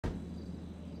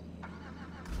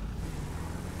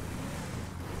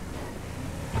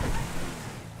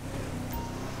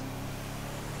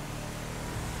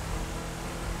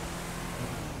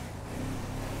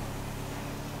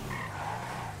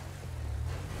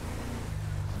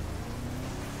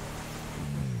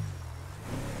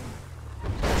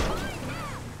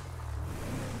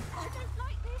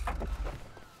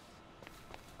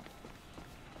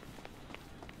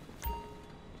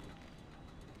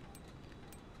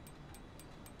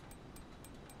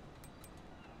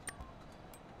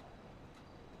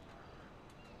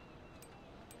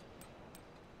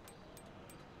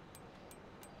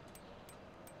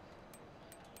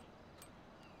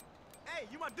Hey,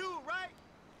 you my dude, right?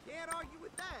 Can't argue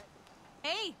with that.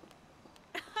 Hey!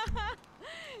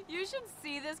 You should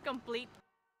see this complete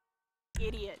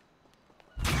idiot.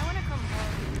 I wanna come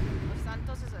home. Los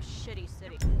Santos is a shitty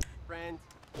city. Friend.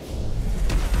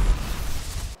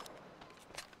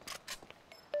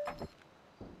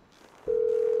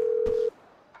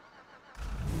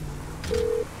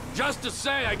 Just to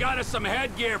say, I got us some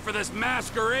headgear for this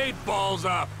masquerade balls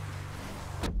up.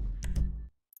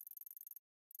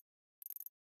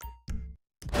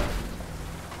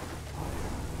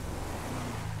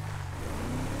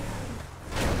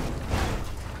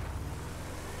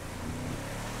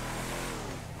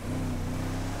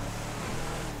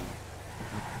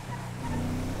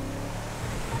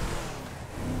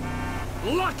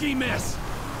 Lucky miss!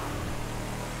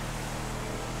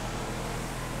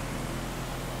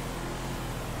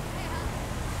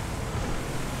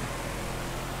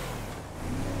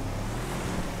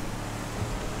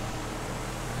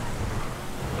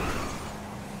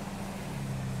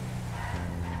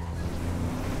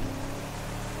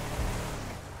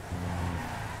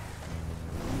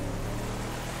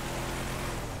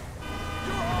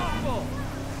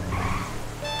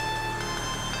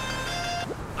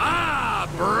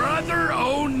 Brother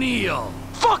O'Neill.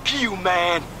 Fuck you,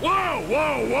 man! Whoa,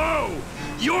 whoa, whoa!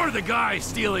 You're the guy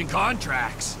stealing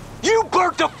contracts. You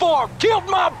burnt the farm, killed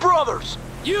my brothers!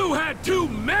 You had too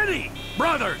many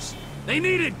brothers. They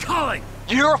needed culling.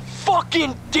 You're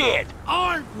fucking dead!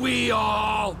 Aren't we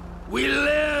all? We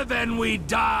live and we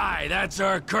die. That's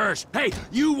our curse. Hey,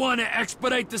 you want to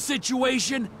expedite the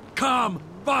situation? Come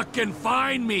fucking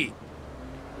find me.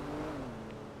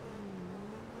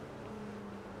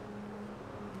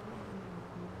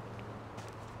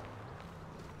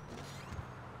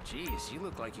 Jeez, you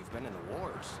look like you've been in the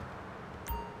wars.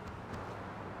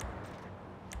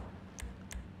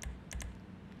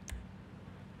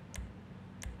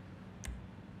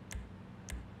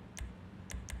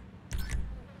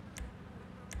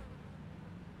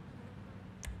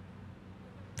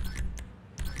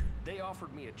 They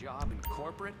offered me a job in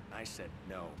corporate, and I said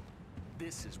no.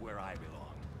 This is where I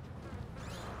belong.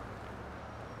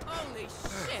 Holy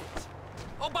shit!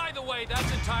 Oh, by the way,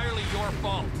 that's entirely your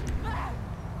fault.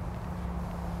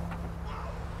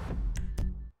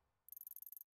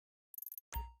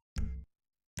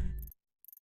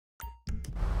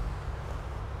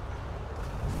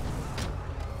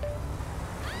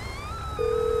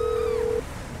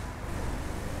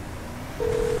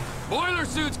 Boiler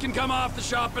suits can come off the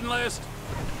shopping list.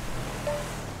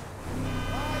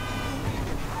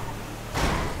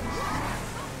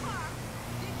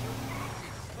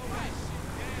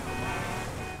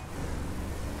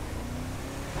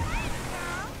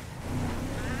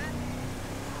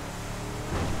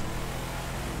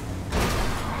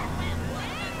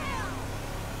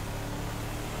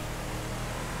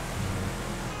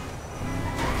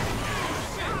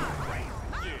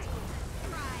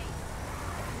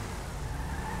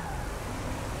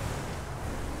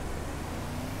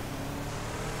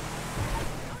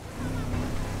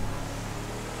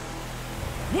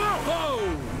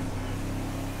 Whoa!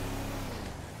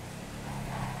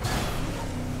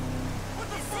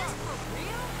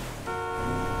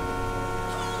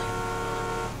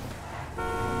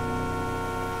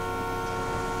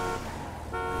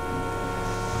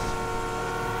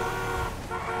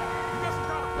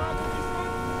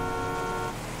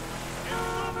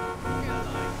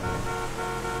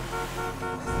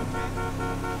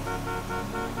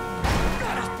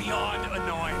 That is beyond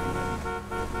annoying.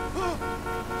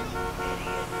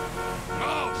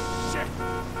 Oh, shit!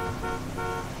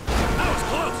 That was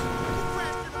close!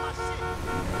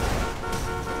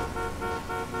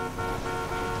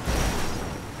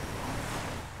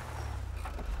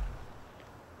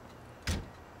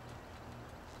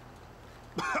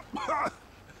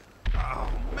 Oh,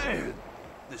 man!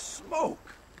 The smoke!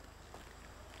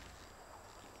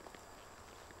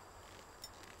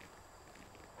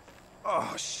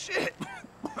 Oh, shit!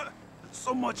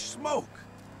 So much smoke!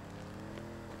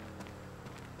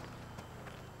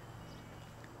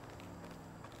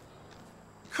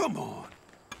 Come on!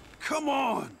 Come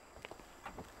on!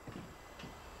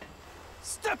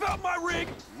 Step out my rig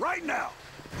right now!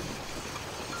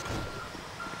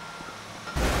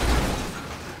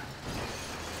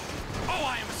 Oh,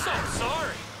 I am so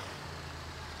sorry!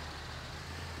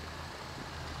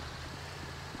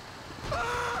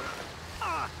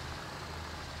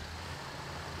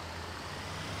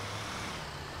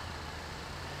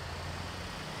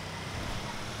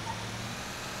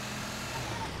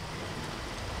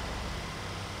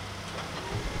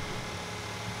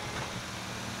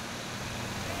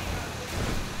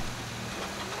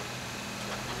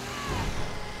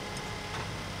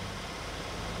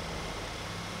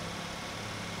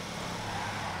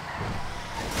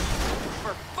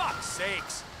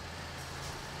 sakes.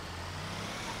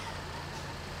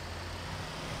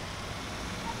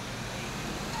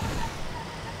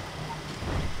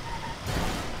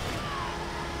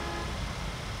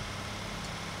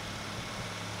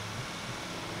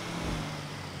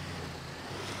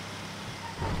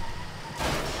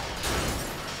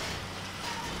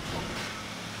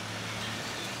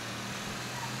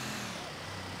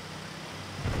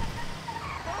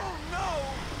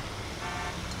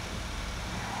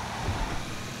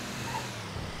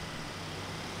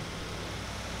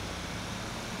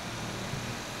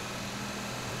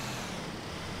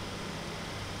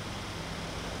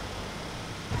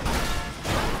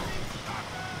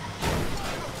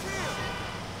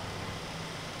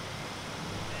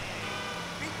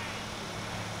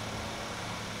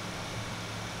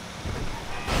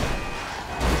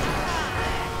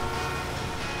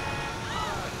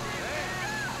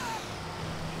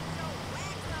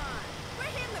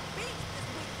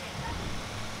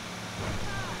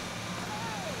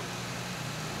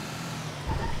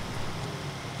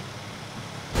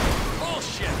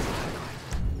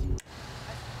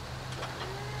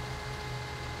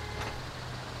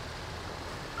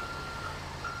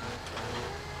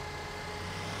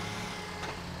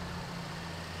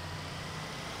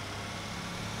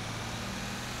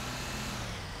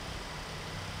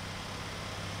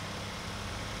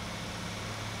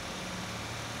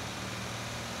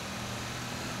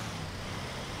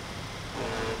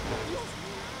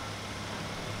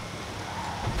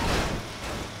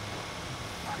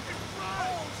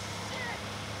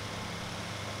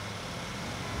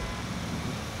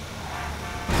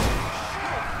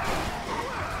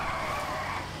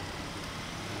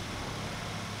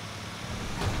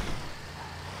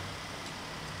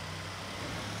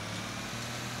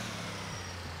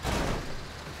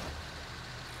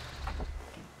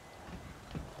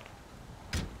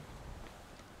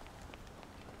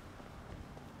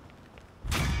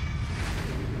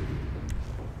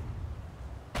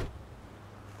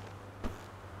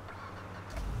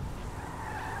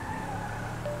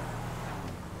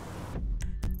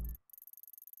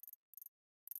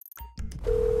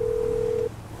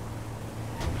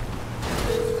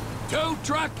 Tow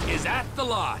truck is at the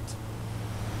lot.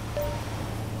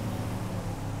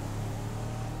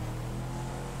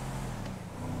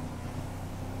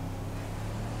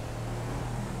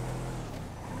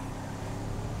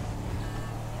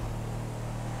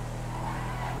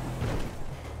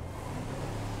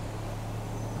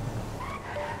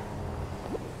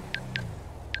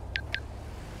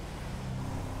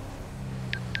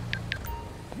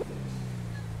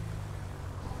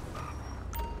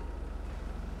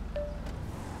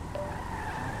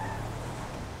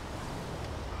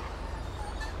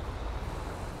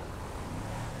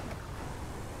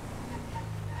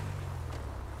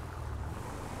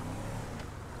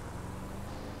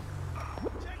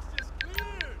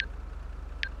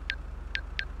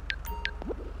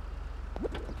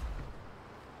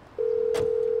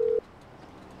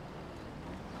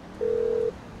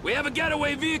 We have a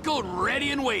getaway vehicle ready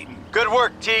and waiting. Good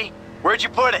work, T. Where'd you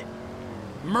put it?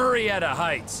 Murrieta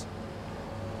Heights.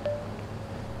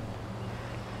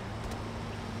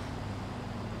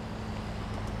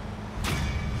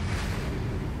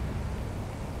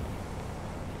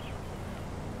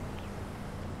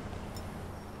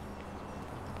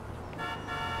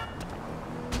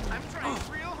 I'm trying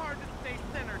real hard to stay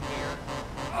centered here.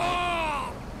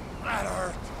 Oh, that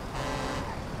hurt.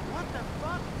 What the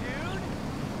fuck, dude?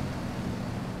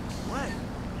 What?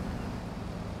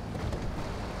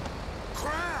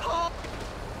 Crap! Oh.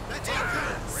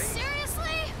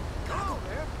 Seriously? Come on,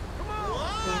 man. Come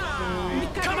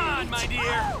on. Come on, my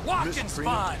dear. Walking's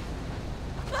fun.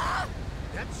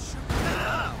 That's shooting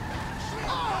up.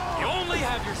 You only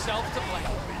have yourself to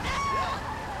blame.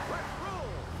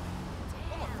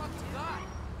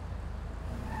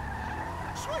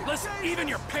 Listen, even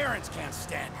your parents can't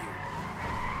stand you.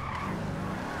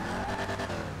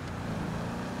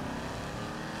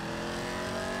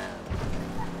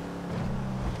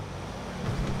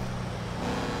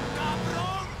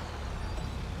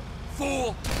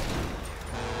 Fool!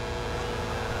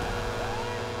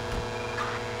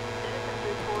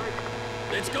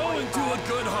 It's going to a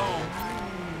good home.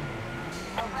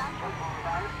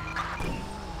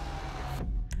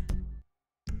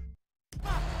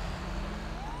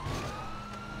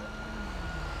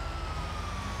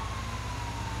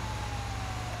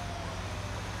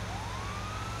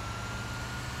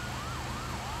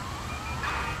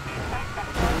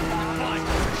 Blind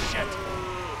piece of shit.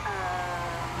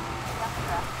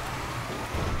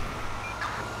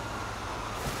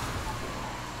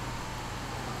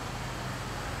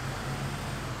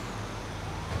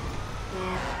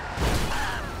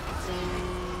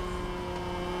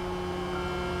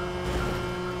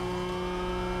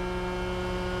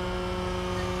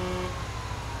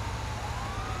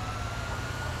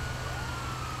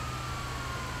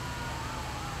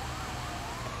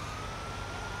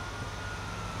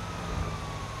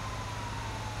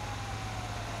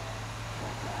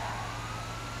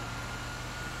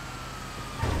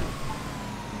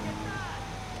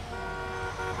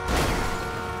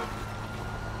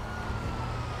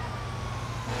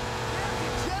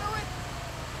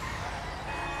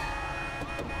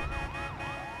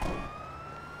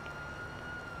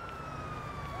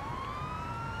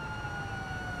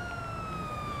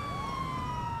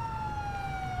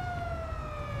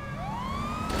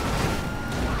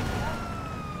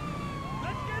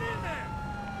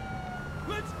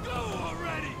 Let's go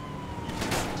already!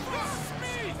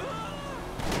 Me!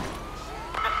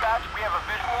 Dispatch, we have a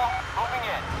visual. Moving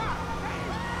in.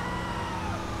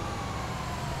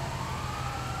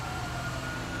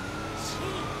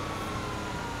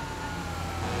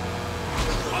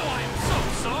 Oh, I am so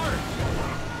sorry!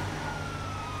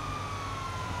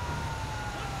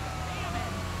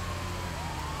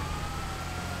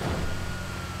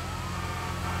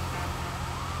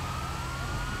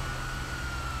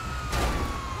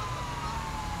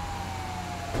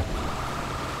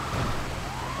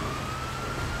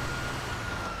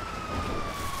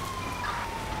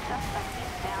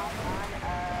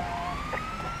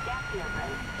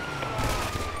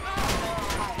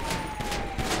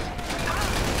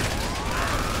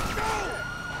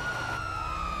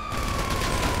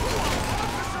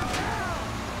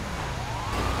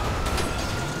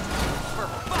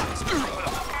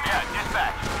 Yeah,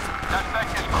 dispatch.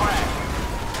 Suspect is crashed.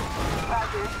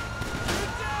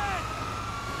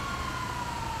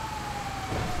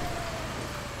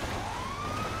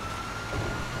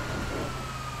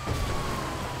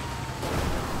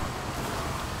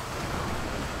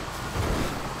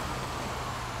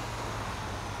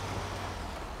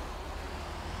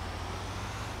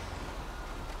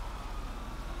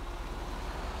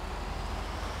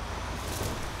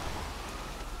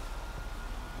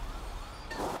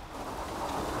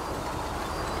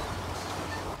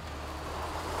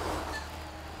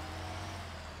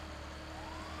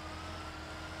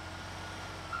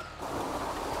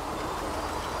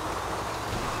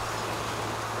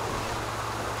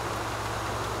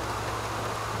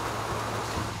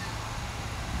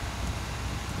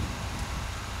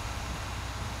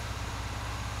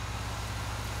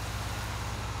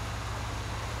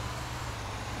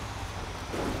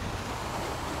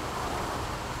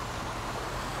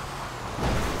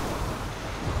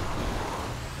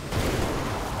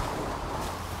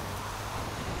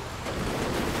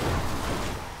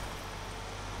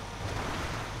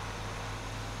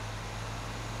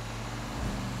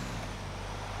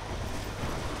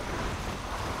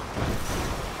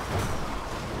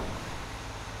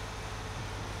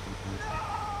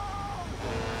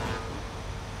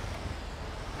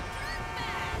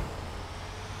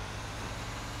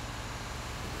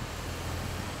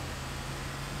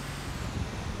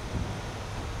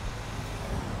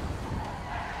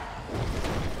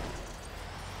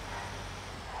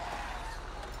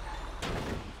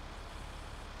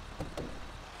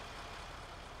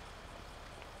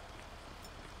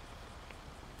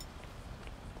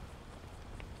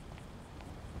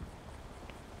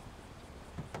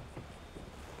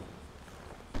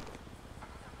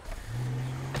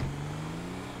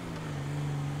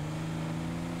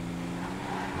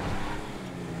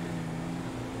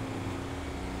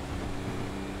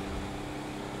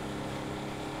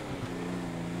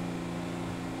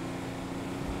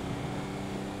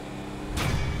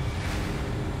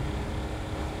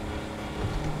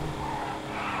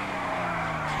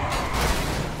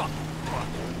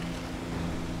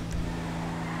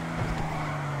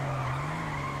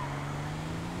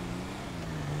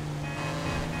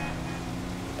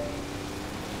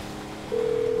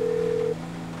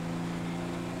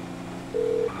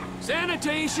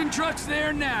 Sanitation truck's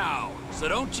there now, so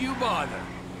don't you bother.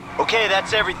 Okay,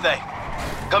 that's everything.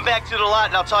 Come back to the lot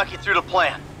and I'll talk you through the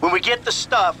plan. When we get the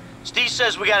stuff, Steve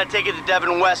says we gotta take it to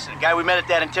Devin Weston, the guy we met at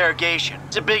that interrogation.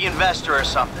 It's a big investor or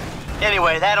something.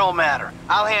 Anyway, that don't matter.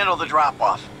 I'll handle the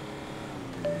drop-off.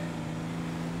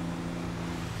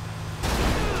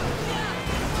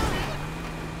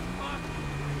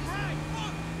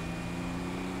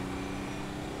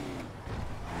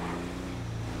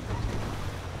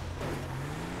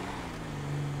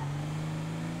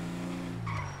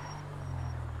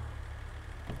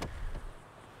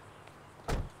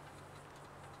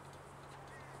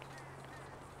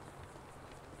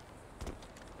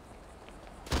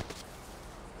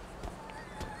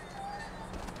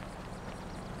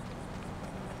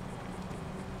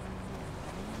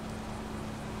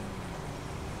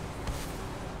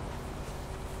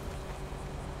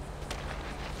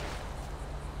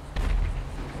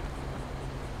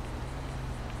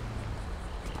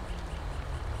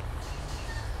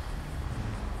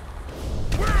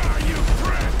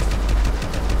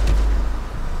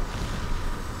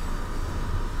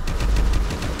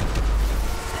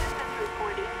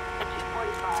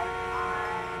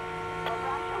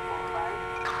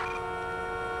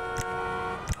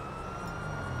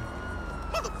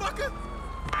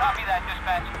 Copy that,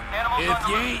 dispatch. Animals If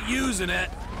on you the ain't using it,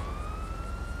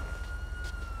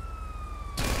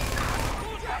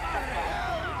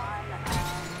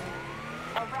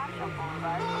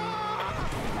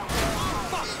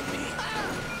 Trust me.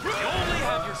 You only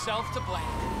have yourself to blame.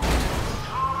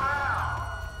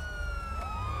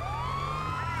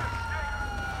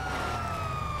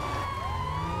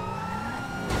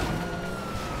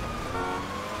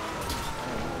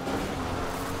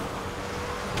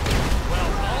 Well,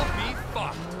 I'll be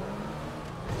fucked.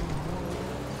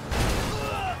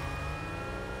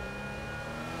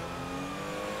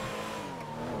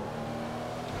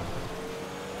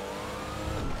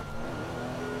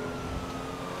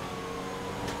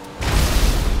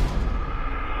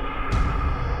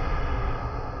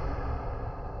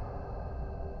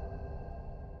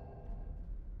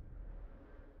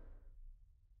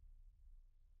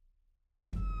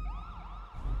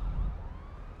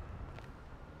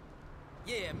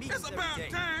 Yeah, me. It's about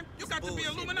time. You got to be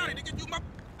Illuminati to get you my...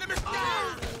 Let me...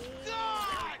 God!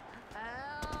 God!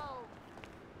 Help!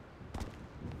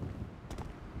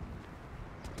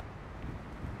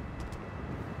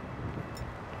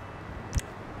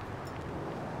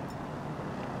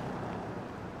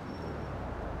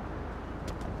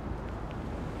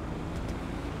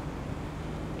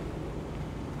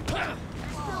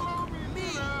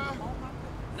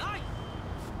 Nice.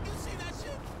 You see that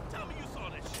shit? Tell me you saw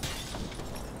that shit.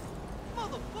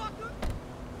 Motherfucker.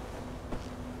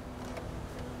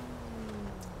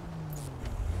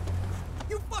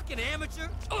 You fucking amateur.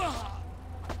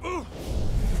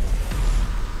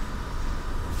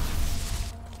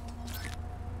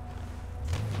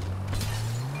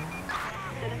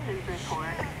 Citizens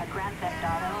report a Grand Theft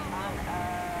Auto on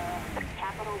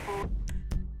Capitol Boulevard.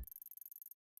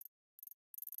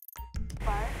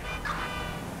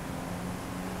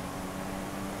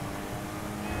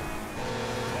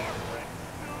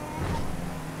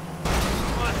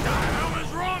 What the hell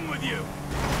is wrong with you?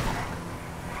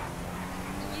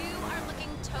 You are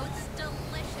looking totes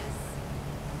delicious.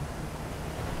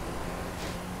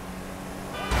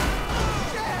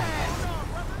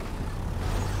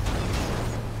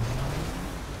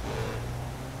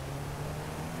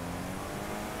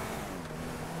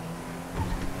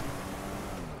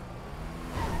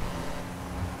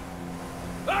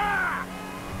 Ah!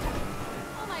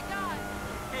 Oh my god!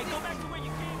 Hey, go back to where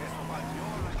you came from.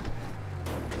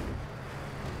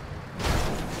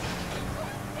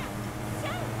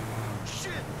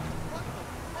 Shit! What the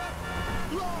fuck?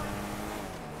 Lord!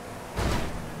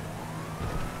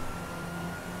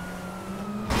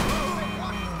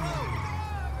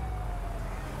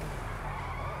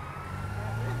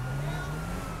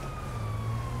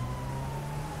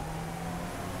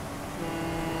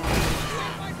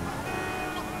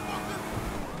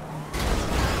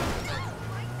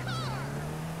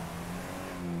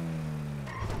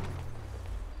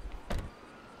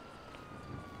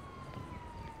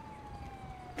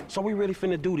 So we really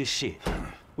finna do this shit?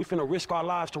 We finna risk our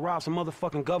lives to rob some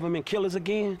motherfucking government killers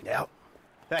again? Yep.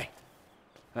 Hey.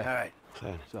 All right.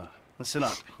 Hey. So, listen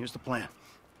up. Here's the plan.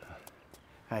 All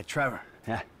right, Trevor.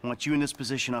 Yeah. I want you in this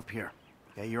position up here.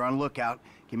 Okay, you're on lookout.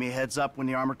 Give me a heads up when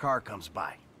the armored car comes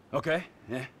by. Okay,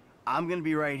 yeah. I'm gonna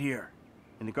be right here,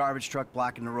 in the garbage truck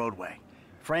blocking the roadway.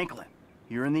 Franklin,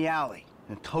 you're in the alley,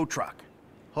 in a tow truck.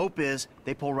 Hope is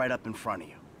they pull right up in front of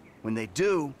you. When they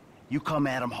do, you come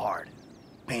at them hard.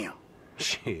 Bam.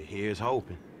 Shit, here's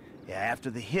hoping. Yeah, after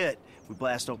the hit, we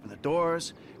blast open the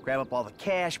doors, grab up all the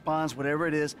cash, bonds, whatever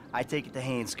it is, I take it to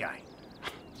Haynes guy.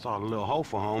 It's all a little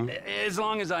hopeful, homie. As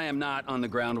long as I am not on the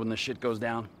ground when the shit goes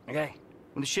down. Okay?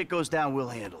 When the shit goes down, we'll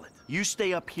handle it. You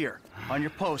stay up here, on your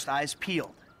post, eyes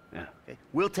peeled. Yeah. Okay?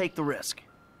 We'll take the risk.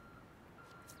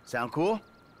 Sound cool?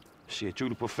 Shit, you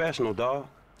the professional, dawg.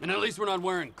 And at least we're not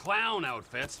wearing clown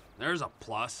outfits. There's a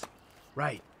plus.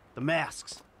 Right. The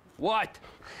masks. What?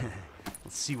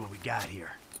 Let's see what we got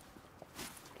here.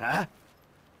 Huh?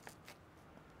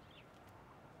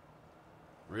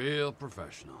 Real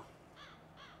professional.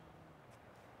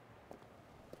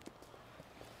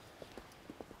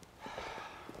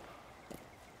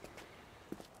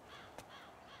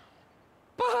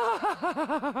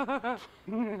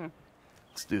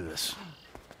 Let's do this.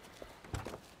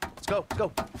 Let's go, let's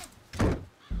go.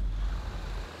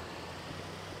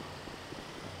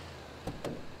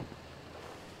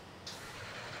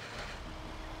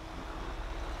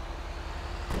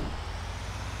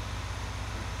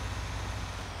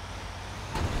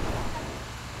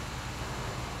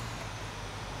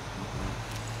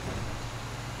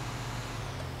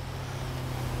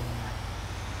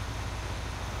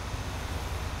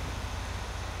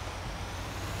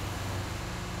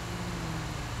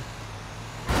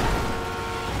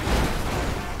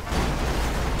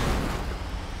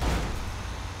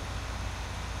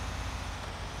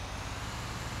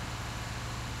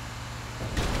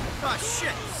 Oh,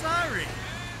 shit, sorry.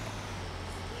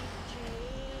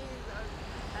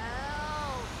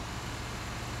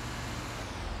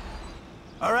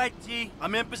 All right, T,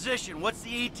 I'm in position. What's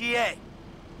the ETA?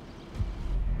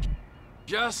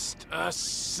 Just a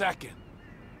second.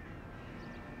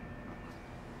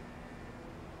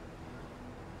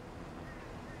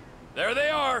 There they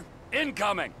are,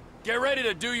 incoming. Get ready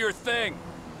to do your thing.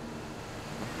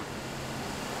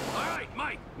 All right,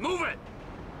 Mike, move it.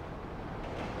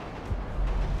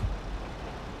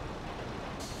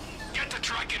 Get the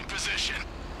truck in position.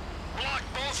 Block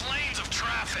both lanes of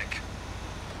traffic.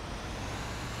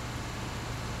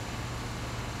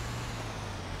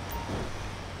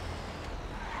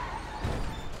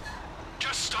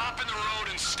 Just stop in the road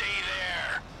and stay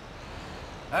there.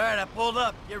 All right, I pulled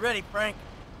up. Get ready, Frank.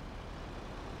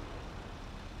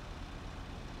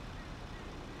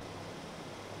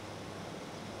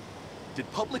 Did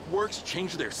Public Works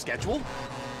change their schedule?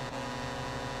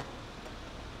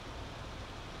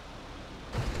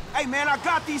 Hey, man, I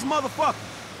got these motherfuckers.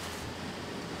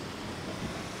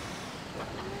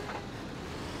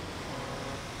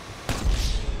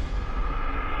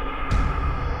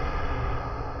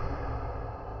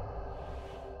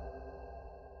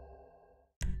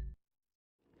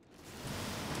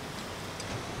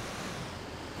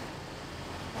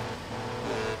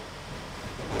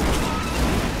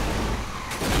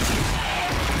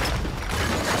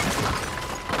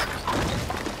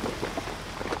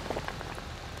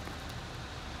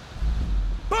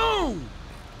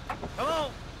 Come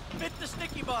on, fit the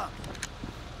sticky bomb.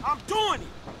 I'm doing it.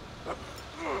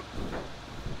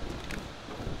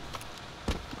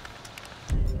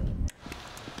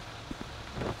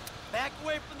 Back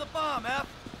away from the bomb, F.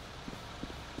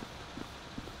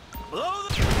 Blow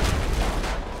the...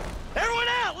 Everyone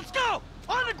out, let's go!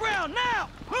 On the ground, now!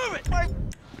 Move it!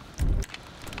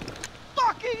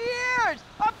 Fucking ears!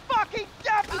 I'm fucking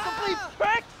deaf, you complete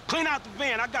prick! Clean out the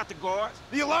van, I got the guards.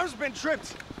 The alarm's been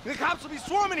tripped. The cops will be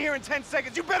swarming here in 10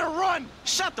 seconds. You better run!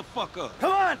 Shut the fuck up.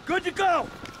 Come on, good to go!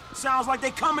 Sounds like they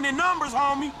coming in numbers,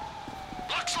 homie.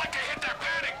 Looks like they hit their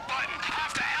panic button.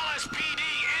 After LSPD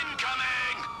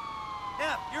incoming.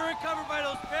 Yeah, you're covered by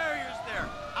those barriers there.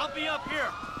 I'll be up here.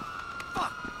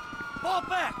 Fuck! Fall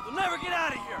back, we'll never get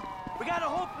out of here. We gotta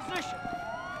hold position.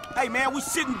 Hey, man, we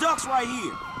sitting ducks right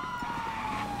here.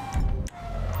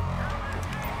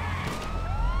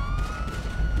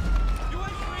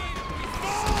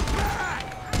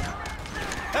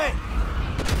 Hey!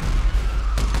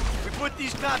 We put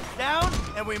these cops down,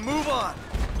 and we move on.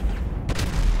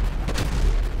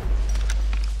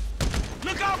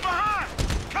 Look out behind!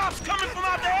 Cops coming from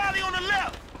out the alley on the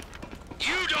left!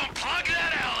 You don't plug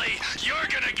that alley, you're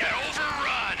gonna get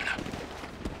overrun.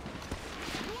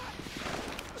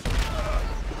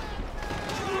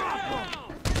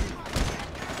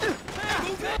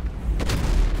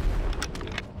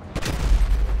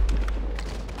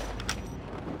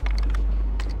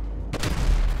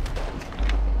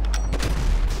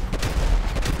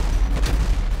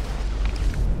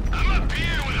 I'm up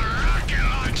here with a rocket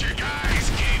launcher, guys.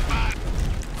 Keep on.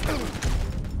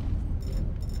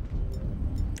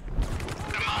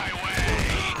 My way.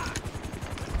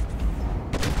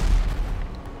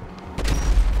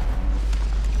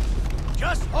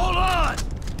 Just hold on!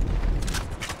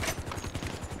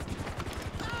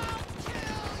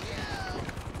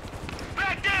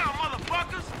 Back down,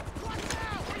 motherfuckers!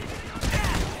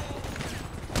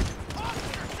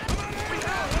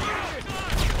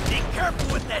 Be careful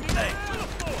with that thing!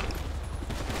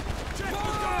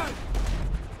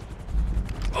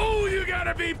 Oh, you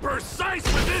gotta be precise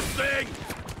with this thing!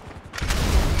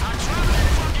 I'm trying to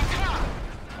fucking cop.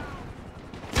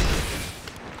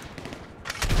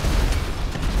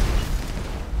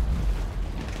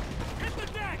 Hit the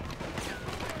deck!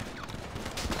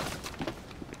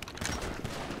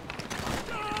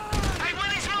 Hey, when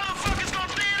these motherfuckers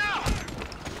gonna clean out?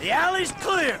 The alley's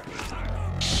clear!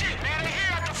 Shit, man, they're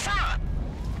here at the front.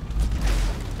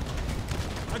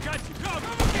 I got you. Go,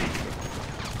 come again!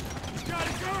 You got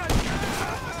it, good!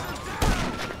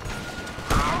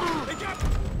 They got...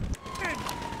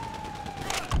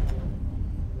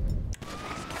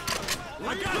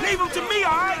 I got Leave them to me,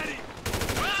 all right?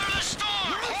 Weather the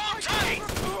storm. Hold tight.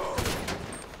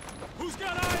 Who's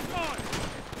got eyes on?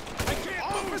 I can't...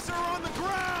 Officer on the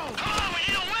ground! Come on, we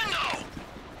need a window.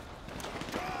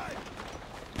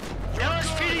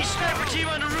 LSPD sniper team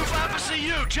on the roof opposite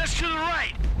you, just to the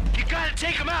right. You gotta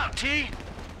take them out, T.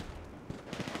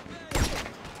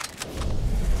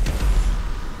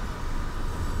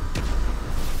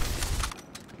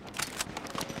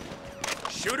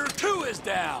 Shooter 2 is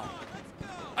down!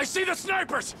 I see the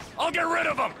snipers! I'll get rid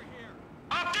of them!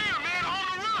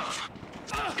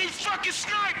 These fucking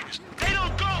snipers! They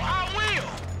don't go, I will!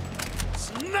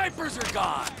 Snipers are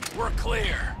gone! We're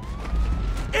clear!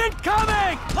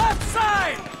 Incoming! Left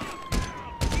side!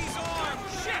 He's armed!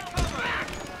 Shit! Come back!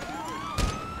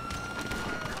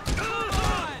 Come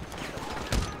on!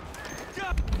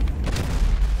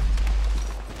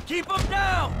 Keep them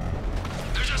down!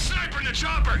 There's a sniper in the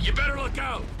chopper! You better look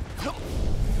out!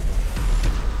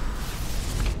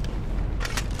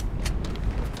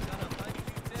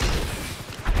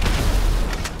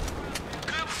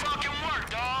 Good fucking work,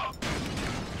 dawg!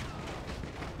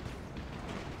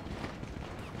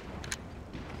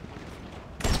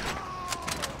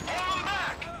 Hold him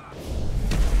back!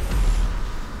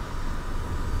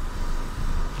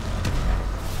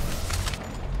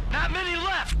 Not many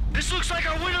left! This looks like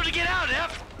our window to get out,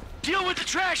 F! Deal with the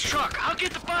trash truck. I'll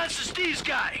get the bonds to Steve's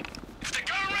guy. If the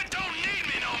government don't need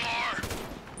me no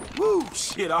more. Woo,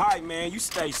 shit, all right, man. You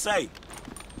stay safe.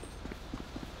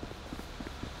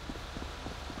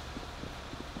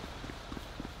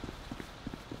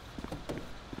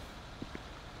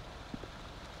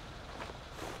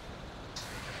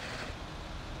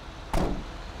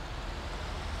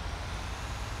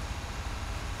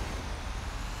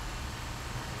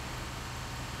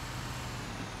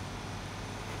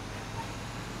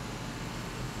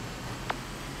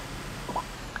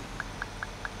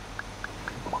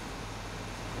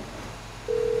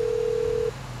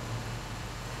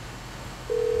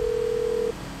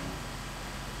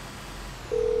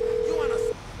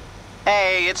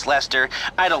 Hey, it's Lester.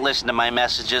 I don't listen to my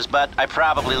messages, but I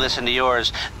probably listen to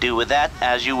yours. Do with that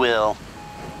as you will.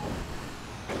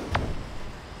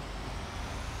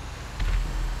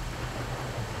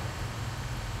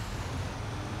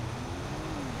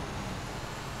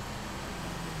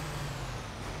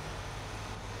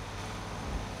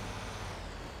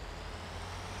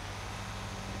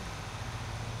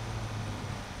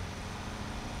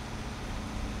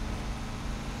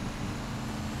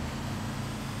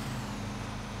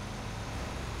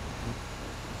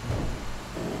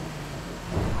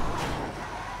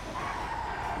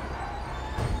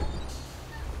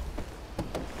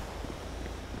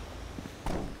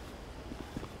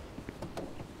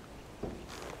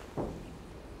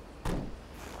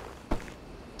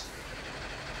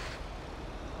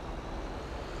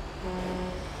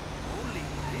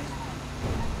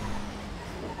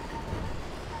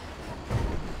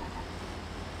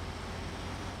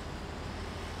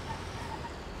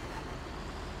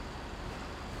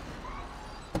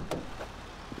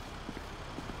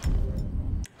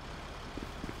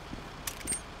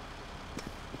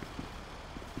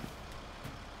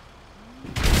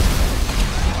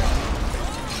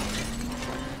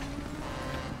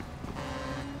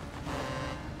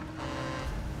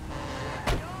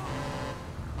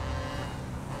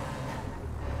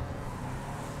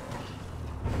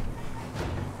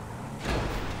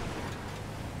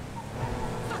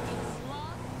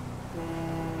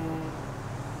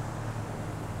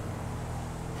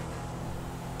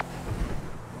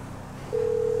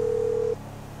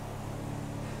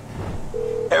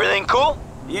 Everything cool?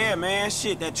 Yeah, man,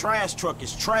 shit, that trash truck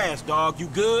is trash, dog. You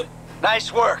good?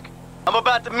 Nice work. I'm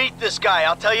about to meet this guy.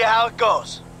 I'll tell you how it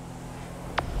goes.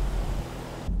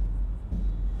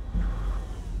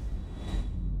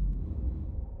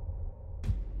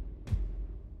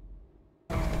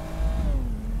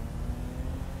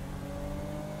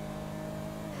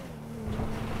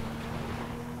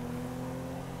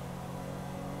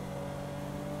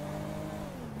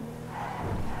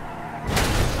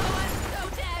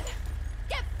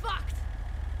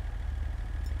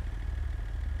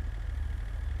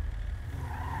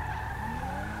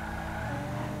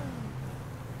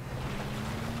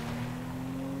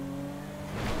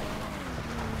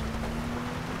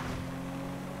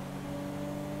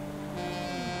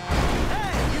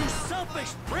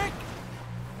 Prick!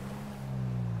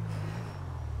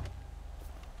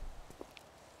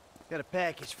 Got a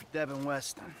package for Devin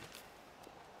Weston.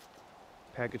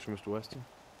 Package for Mr. Weston?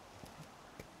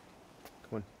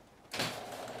 Come on.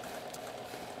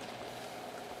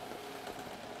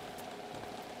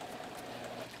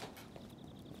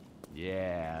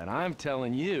 Yeah, and I'm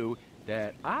telling you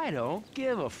that I don't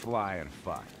give a flying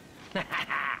fuck.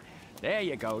 There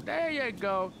you go, there you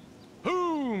go.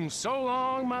 Boom! So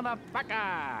long,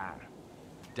 motherfucker!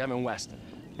 Devin Weston.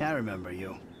 I remember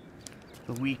you.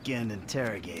 The weekend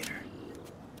interrogator.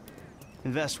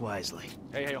 Invest wisely.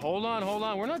 Hey, hold on, hold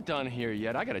on. We're not done here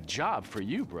yet. I got a job for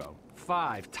you, bro.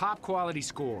 5 top quality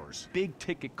scores. Big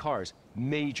ticket cars.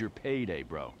 Major payday,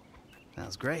 bro.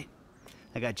 Sounds great.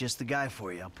 I got just the guy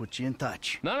for you. I'll put you in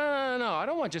touch. No. I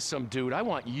don't want just some dude. I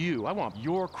want you. I want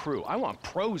your crew. I want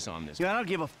pros on this. Yeah, I don't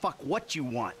give a fuck what you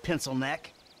want, pencil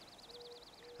neck.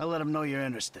 I'll let them know you're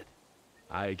interested.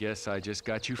 I guess I just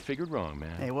got you figured wrong,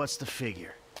 man. Hey, what's the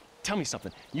figure? Tell me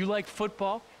something. You like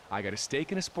football? I got a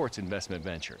stake in a sports investment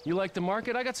venture. You like the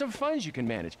market? I got some funds you can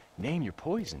manage. Name your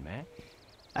poison, man.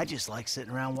 I just like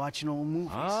sitting around watching old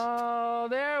movies. Oh,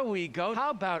 there we go.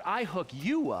 How about I hook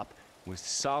you up with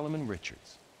Solomon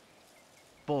Richards?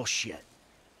 Bullshit.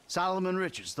 Solomon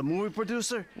Richards, the movie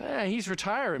producer? Yeah, he's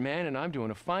retiring, man, and I'm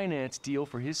doing a finance deal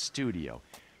for his studio.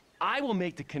 I will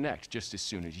make the connect just as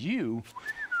soon as you...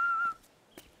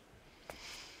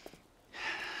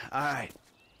 All right.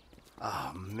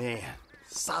 Oh, man.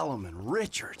 Solomon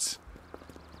Richards.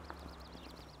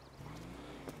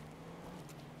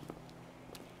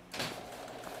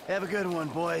 Have a good one,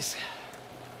 boys.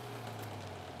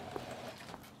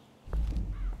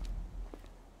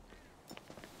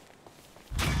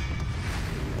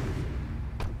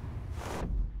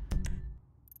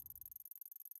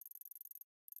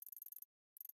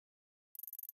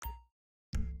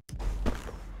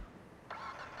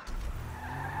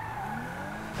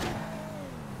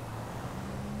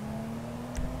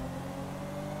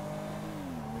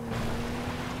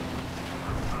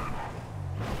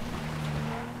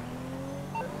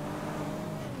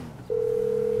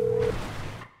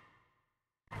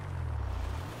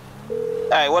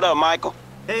 Hey, what up, Michael?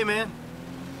 Hey, man.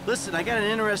 Listen, I got an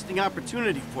interesting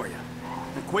opportunity for you.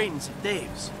 An acquaintance of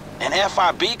Dave's. An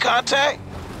FIB contact?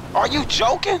 Are you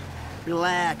joking?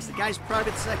 Relax. The guy's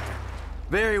private sector.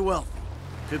 Very wealthy.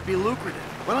 Could be lucrative.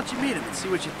 Why don't you meet him and see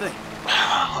what you think?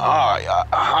 All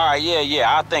right,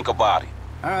 yeah, I'll think about it.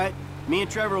 All right. Me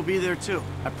and Trevor will be there, too.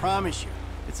 I promise you.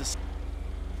 It's a...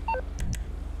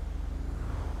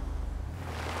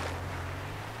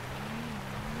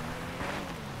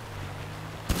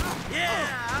 Yeah,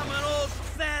 I'm an old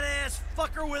fat-ass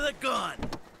fucker with a gun.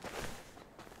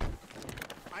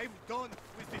 I'm done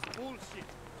with this bullshit.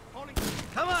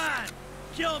 Come on!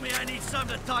 Kill me, I need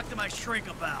something to talk to my shrink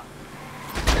about.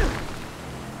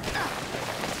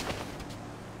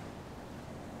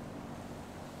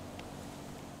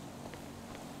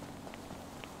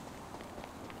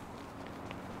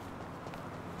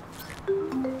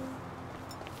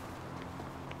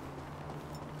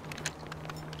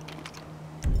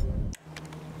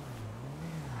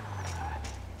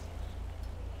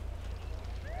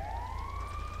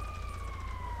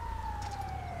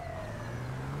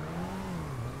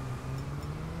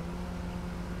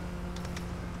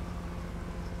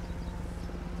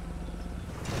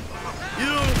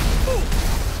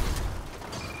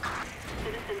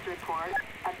 Citizens report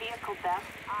a vehicle theft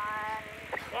on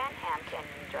Van Hampton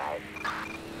Drive.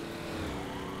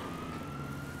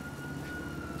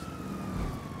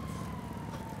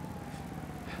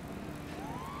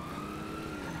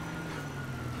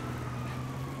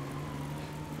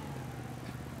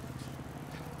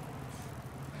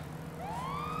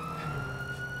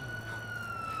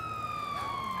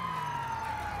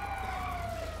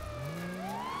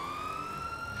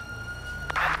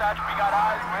 Dispatch, we got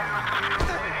eyes. Ready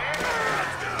to receive.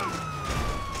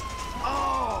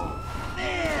 Oh,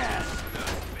 man!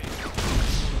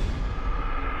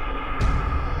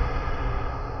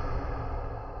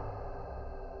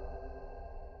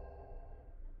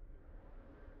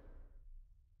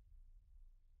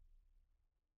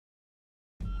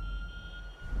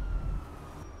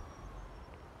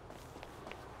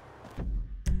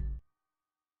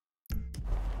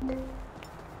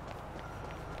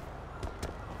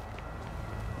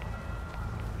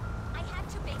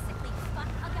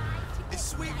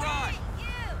 Sweet ride!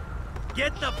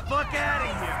 Get the fuck out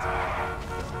of here!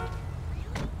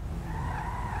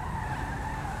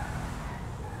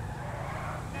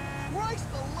 Christ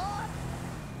alive!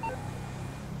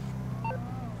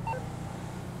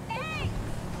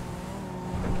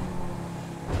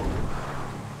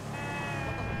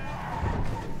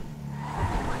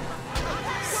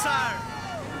 Sire!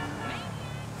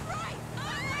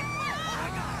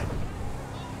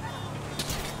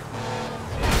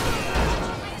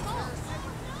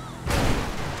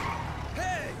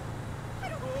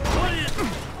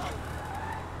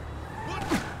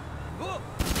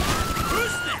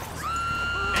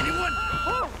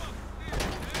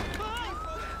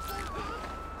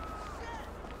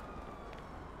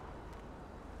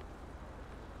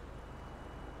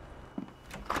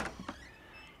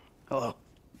 Hello.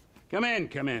 Come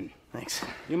in. Thanks.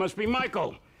 You must be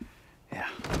Michael. Yeah.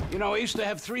 You know, I used to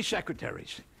have 3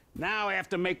 secretaries. Now I have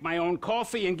to make my own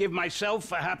coffee and give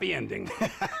myself a happy ending.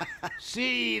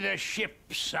 See, the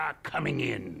ships are coming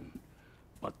in.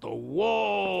 but the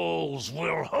walls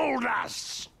will hold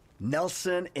us.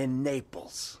 Nelson in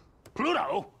Naples.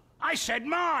 Pluto? I said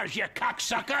Mars, you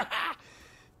cocksucker!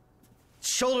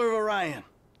 Shoulder of Orion.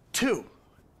 2.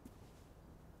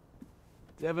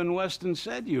 Devin Weston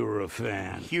said you were a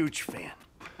fan. Huge fan.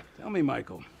 Tell me,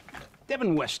 Michael,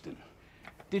 Devin Weston,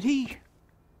 does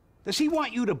he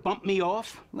want you to bump me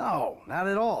off? No, not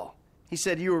at all. He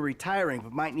said you were retiring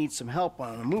but might need some help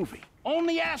on a movie.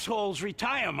 Only assholes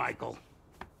retire, Michael.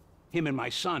 Him and my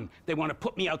son, they want to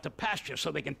put me out to pasture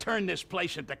so they can turn this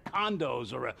place into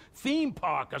condos or a theme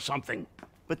park or something.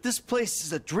 But this place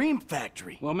is a dream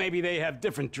factory. Well, maybe they have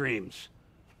different dreams.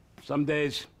 Some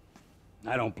days,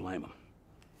 I don't blame them.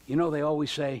 You know, they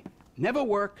always say, never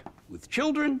work with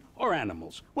children or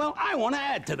animals. Well, I want to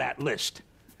add to that list.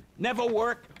 Never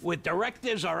work with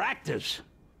directors or actors.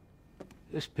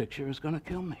 This picture is gonna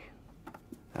kill me.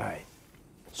 All right,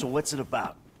 so what's it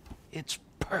about? It's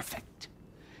perfect.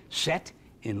 Set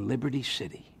in Liberty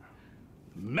City.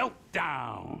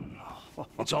 Meltdown.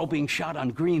 It's all being shot on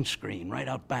green screen right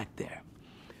out back there.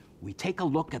 We take a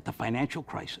look at the financial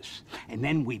crisis, and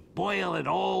then we boil it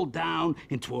all down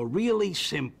into a really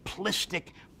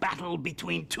simplistic battle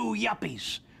between two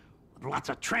yuppies with lots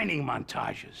of training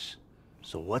montages.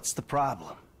 So what's the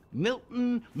problem?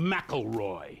 Milton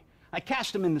McElroy. I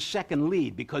cast him in the second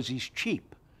lead because he's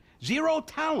cheap. Zero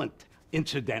talent,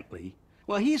 incidentally.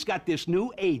 Well, he's got this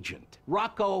new agent,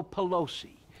 Rocco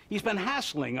Pelosi. He's been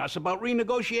hassling us about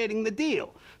renegotiating the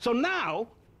deal. So now,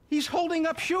 he's holding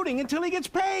up shooting until he gets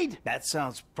paid. That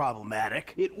sounds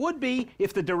problematic. It would be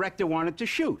if the director wanted to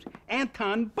shoot.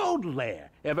 Anton Baudelaire.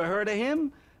 Ever heard of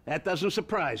him? That doesn't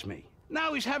surprise me.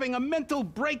 Now he's having a mental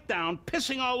breakdown,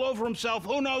 pissing all over himself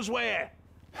who knows where.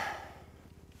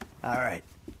 All right.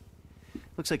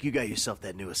 Looks like you got yourself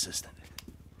that new assistant.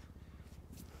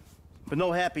 But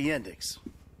no happy endings.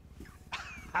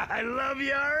 I love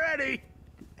you already.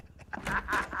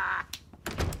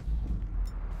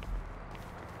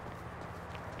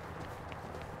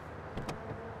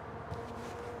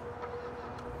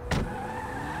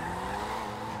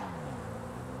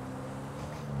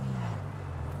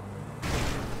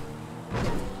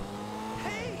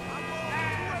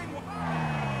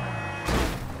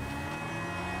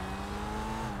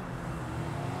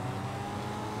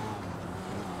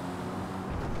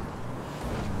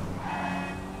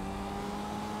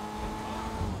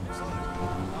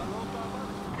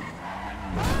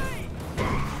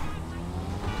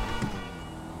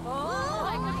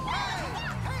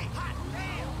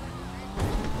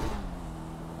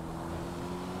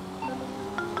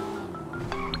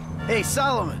 Hey,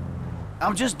 Solomon.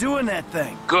 I'm just doing that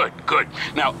thing. Good, good.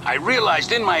 Now, I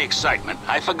realized in my excitement,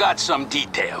 I forgot some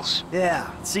details. Yeah,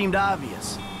 it seemed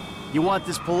obvious. You want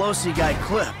this Pelosi guy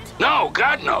clipped. No,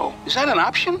 God, no. Is that an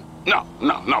option? No,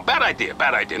 bad idea.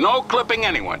 No clipping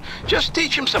anyone. Just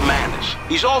teach him some manners.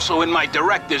 He's also in my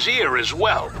director's ear as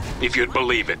well, if you'd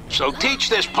believe it. So teach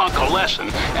this punk a lesson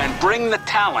and bring the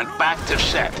talent back to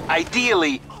set.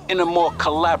 Ideally, in a more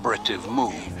collaborative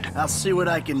mood. I'll see what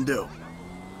I can do.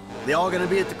 They all gonna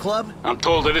be at the club? I'm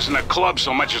told it isn't a club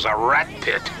so much as a rat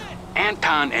pit.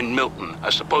 Anton and Milton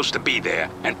are supposed to be there,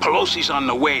 and Pelosi's on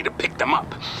the way to pick them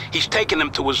up. He's taking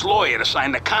them to his lawyer to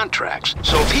sign the contracts.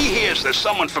 So if he hears there's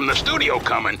someone from the studio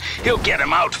coming, he'll get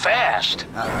him out fast.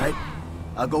 All right.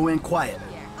 I'll go in quiet.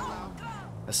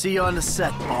 I'll see you on the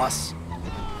set, boss.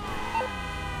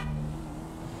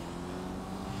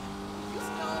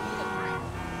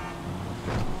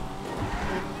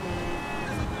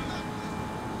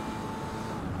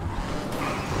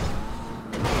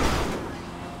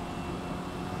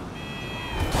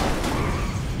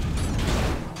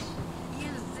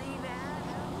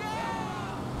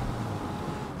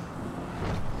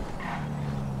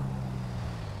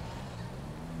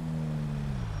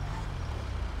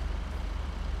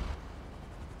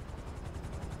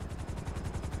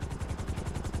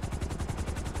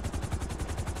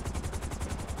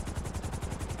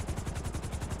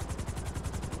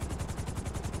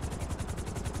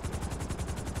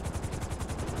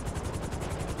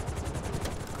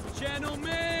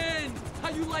 Gentlemen, how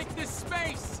you like this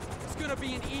space? It's gonna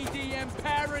be an EDM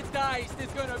paradise.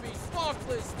 There's gonna be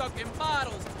sparklers stuck in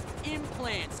bottles,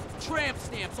 implants, tramp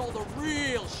stamps, all the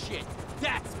real shit.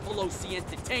 That's Pelosi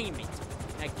Entertainment.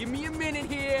 Now give me a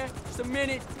minute here, just a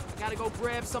minute. Gotta go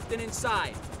grab something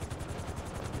inside.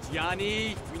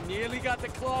 Johnny, we nearly got the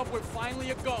club. We're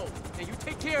finally a go. Now you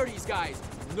take care of these guys.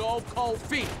 No cold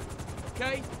feet.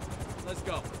 Okay? Let's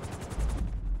go.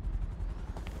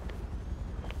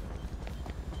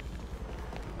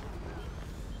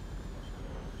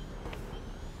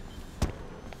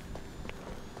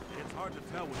 It's hard to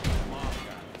tell with these mob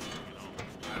guys.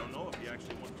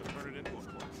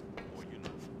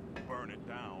 burn it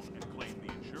down and claim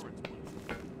the insurance money.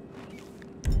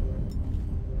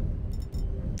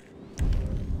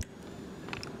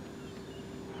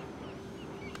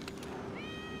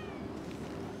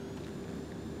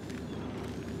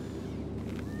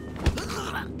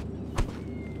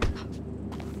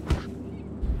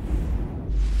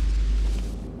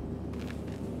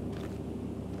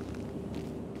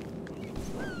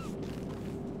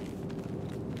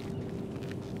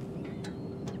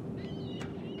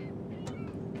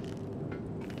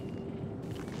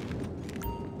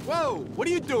 Whoa! What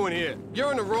are you doing here?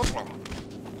 You're in the wrong...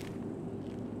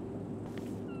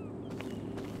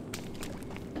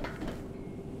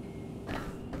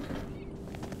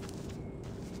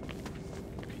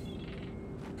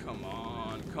 Come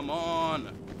on, come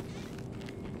on.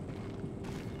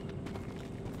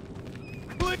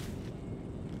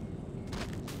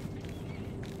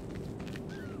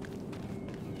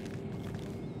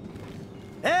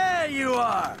 There you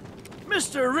are!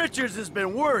 Mr. Richards has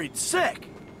been worried sick.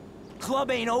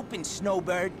 Club ain't open,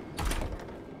 Snowbird.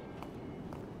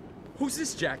 Who's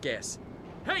this jackass?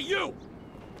 Hey, you!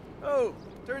 Oh,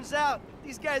 turns out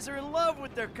these guys are in love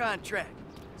with their contract.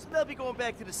 So they'll be going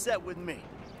back to the set with me.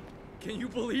 Can you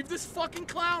believe this fucking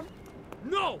clown?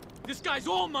 No! This guy's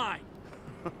all mine!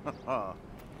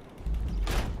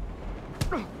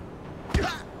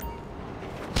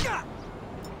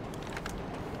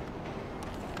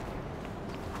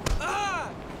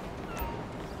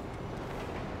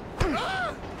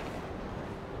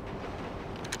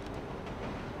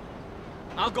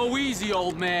 I'll go easy,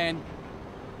 old man.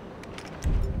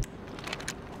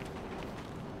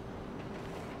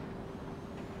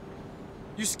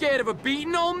 You scared of a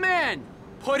beating, old man?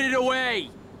 Put it away!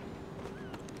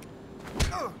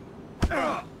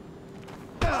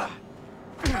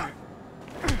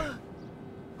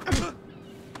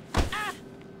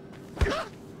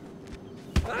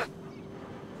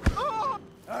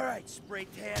 All right, spray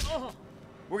tan.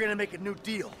 We're gonna make a new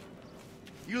deal.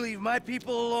 You leave my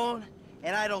people alone,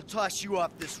 and I don't toss you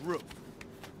off this roof.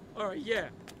 All right, yeah.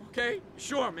 Okay?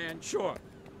 Sure, man, sure.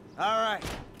 All right.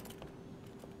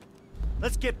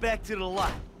 Let's get back to the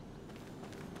lot.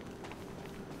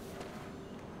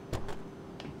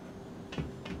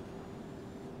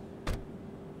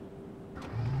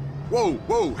 Whoa,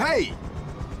 whoa, hey!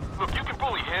 Look, you can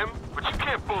bully him, but you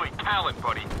can't bully talent,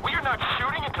 buddy. We are not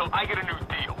shooting until I get a new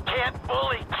deal. Can't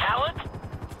bully talent?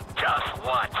 Just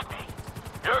watch me.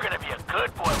 You're gonna be a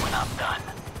good boy when I'm done.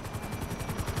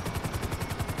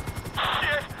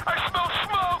 Shit! I smell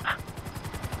smoke!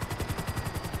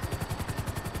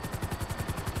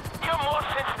 You're more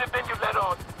sensitive than you let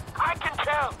on. I can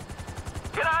tell.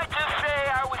 Can I just say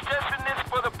I was just in this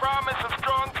for the promise of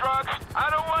strong drugs?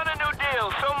 I don't want a new deal.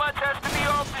 So much has to be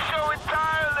off the show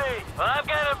entirely. Well, I've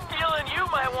got a feeling you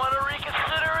might want to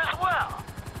reconsider as well.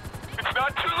 It's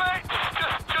not too late.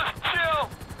 Just chill.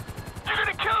 You're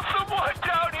gonna kill someone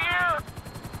down here.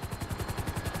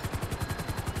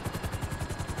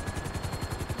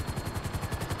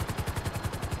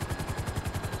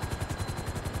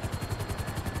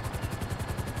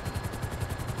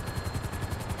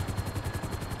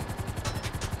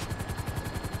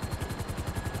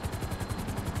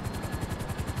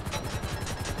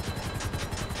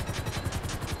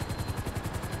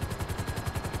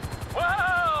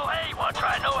 Whoa! Hey, you want to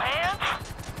try no hands?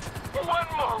 One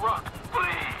more rock,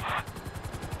 please.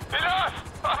 Enough!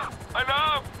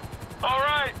 Enough! All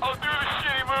right, I'll do the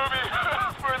shitty movie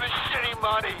for the shitty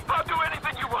money. I'll do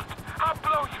anything you want. I'll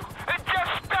blow you. And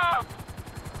just stop!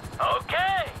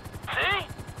 Okay. See?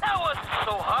 That wasn't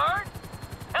so hard.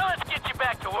 Now let's get you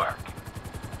back to work.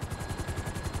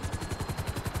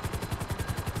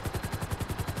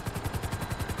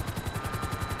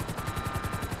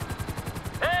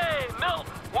 Hey,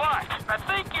 Milton. What? I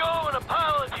think you owe an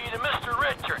apology to Mr.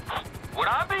 Richards. Would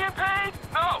I being paid?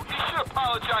 No, you should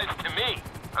apologize to me.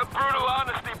 A brutal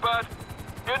honesty, bud.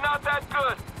 You're not that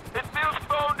good. It feels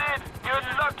phoned in. You're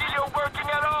lucky you're working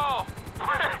at all.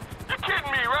 You're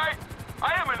kidding me, right?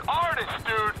 I am an artist,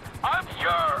 dude.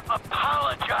 You're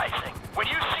apologizing. When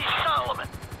you see Solomon,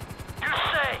 you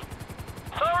say,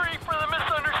 "Sorry for the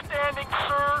misunderstanding,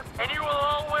 sir," and you will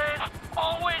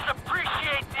always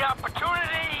appreciate the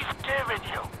opportunity he's given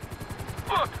you.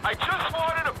 Look, I just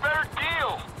wanted a better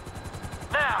deal.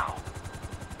 Now,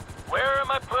 where am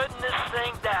I putting this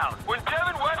thing down? When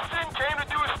Devin Weston came to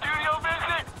do a studio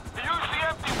visit, he used the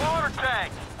empty water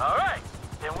tank. All right,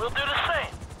 then we'll do the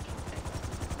same.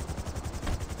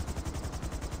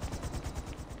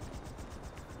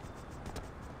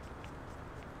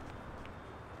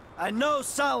 I know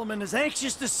Solomon is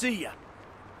anxious to see you.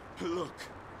 Look,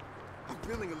 I'm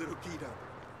feeling a little keyed up.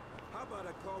 How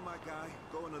about I call my guy,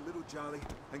 go on a little jolly,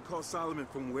 and call Solomon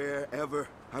from wherever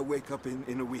I wake up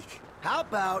in a week? How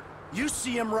about you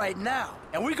see him right now,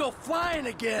 and we go flying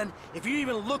again if you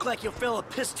even look like you'll fail a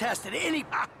piss test at any...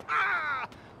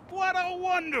 What a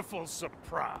wonderful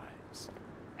surprise.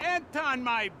 Anton,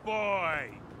 my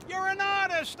boy, you're an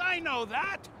artist, I know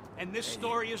that. And this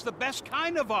story is the best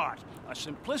kind of art. A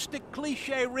simplistic,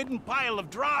 cliche-ridden pile of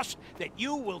dross that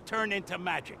you will turn into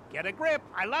magic. Get a grip,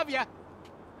 I love ya.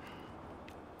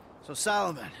 So,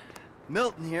 Solomon,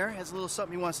 Milton here has a little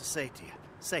something he wants to say to you.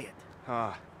 Say it.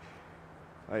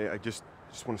 I just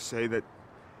want to say that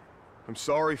I'm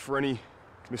sorry for any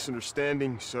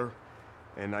misunderstanding, sir.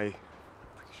 And I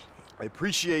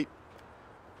appreciate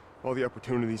all the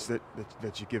opportunities that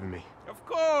you've given me. Of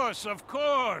course, of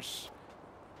course.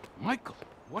 Michael,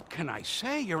 what can I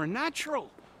say? You're a natural.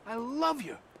 I love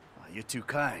you. You're too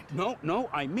kind. No,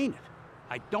 I mean it.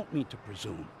 I don't mean to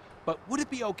presume. But would it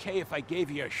be okay if I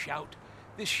gave you a shout?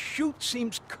 This shoot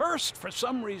seems cursed for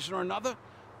some reason or another.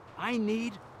 I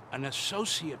need an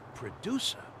associate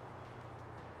producer.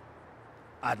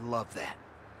 I'd love that.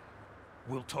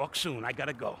 We'll talk soon. I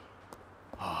gotta go.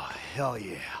 Oh, hell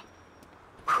yeah.